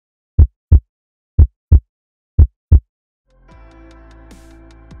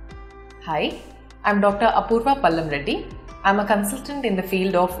Hi, I'm Dr. Apoorva Reddy. I'm a consultant in the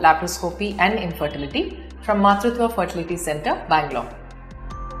field of laparoscopy and infertility from Matrutva Fertility Center, Bangalore.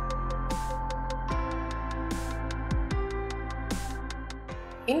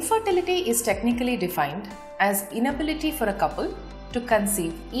 Infertility is technically defined as inability for a couple to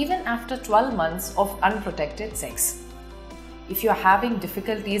conceive even after 12 months of unprotected sex. If you're having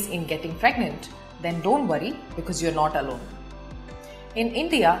difficulties in getting pregnant, then don't worry because you're not alone. In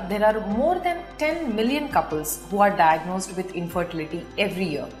India, there are more than 10 million couples who are diagnosed with infertility every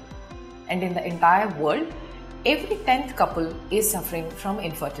year. And in the entire world, every 10th couple is suffering from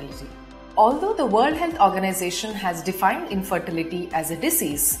infertility. Although the World Health Organization has defined infertility as a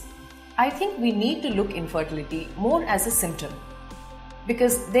disease, I think we need to look infertility more as a symptom.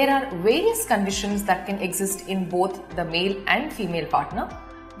 Because there are various conditions that can exist in both the male and female partner,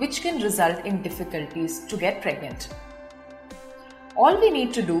 which can result in difficulties to get pregnant. All we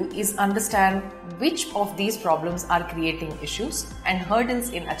need to do is understand which of these problems are creating issues and hurdles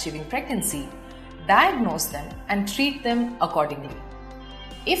in achieving pregnancy, diagnose them and treat them accordingly.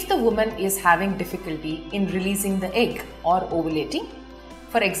 If the woman is having difficulty in releasing the egg or ovulating,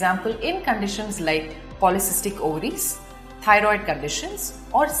 for example in conditions like Poly Cystic Ovaries, thyroid conditions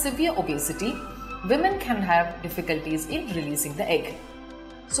or severe obesity, women can have difficulties in releasing the egg.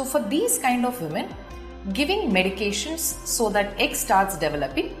 So for these kind of women, giving medications so that egg starts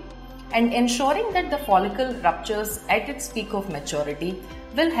developing and ensuring that the follicle ruptures at its peak of maturity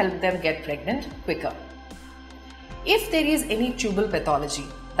will help them get pregnant quicker. If there is any tubal pathology,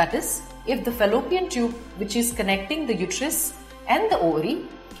 that is, if the fallopian tube which is connecting the uterus and the ovary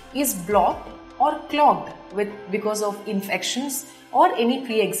is blocked or clogged because of infections or any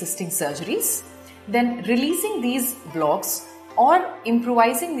pre-existing surgeries, then releasing these blocks or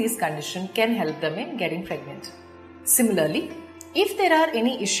improvising these conditions can help them in getting pregnant. Similarly, if there are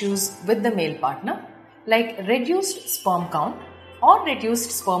any issues with the male partner like reduced sperm count or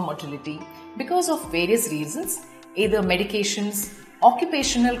reduced sperm motility because of various reasons, either medications,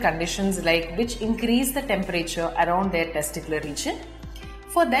 occupational conditions like which increase the temperature around their testicular region,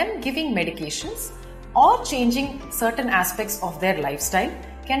 for them giving medications or changing certain aspects of their lifestyle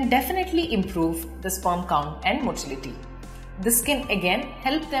can definitely improve the sperm count and motility. This can again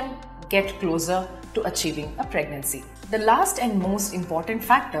help them get closer to achieving a pregnancy. The last and most important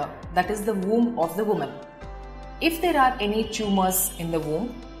factor, that is the womb of the woman. If there are any tumours in the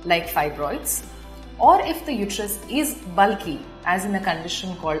womb like fibroids, or if the uterus is bulky as in a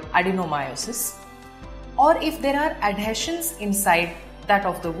condition called adenomyosis, or if there are adhesions inside that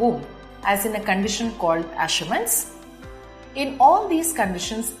of the womb as in a condition called Asherman's, in all these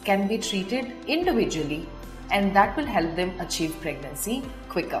conditions can be treated individually and that will help them achieve pregnancy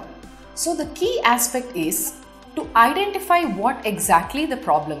quicker. So the key aspect is to identify what exactly the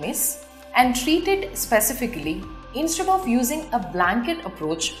problem is and treat it specifically instead of using a blanket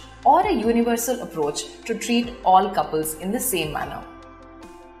approach or a universal approach to treat all couples in the same manner.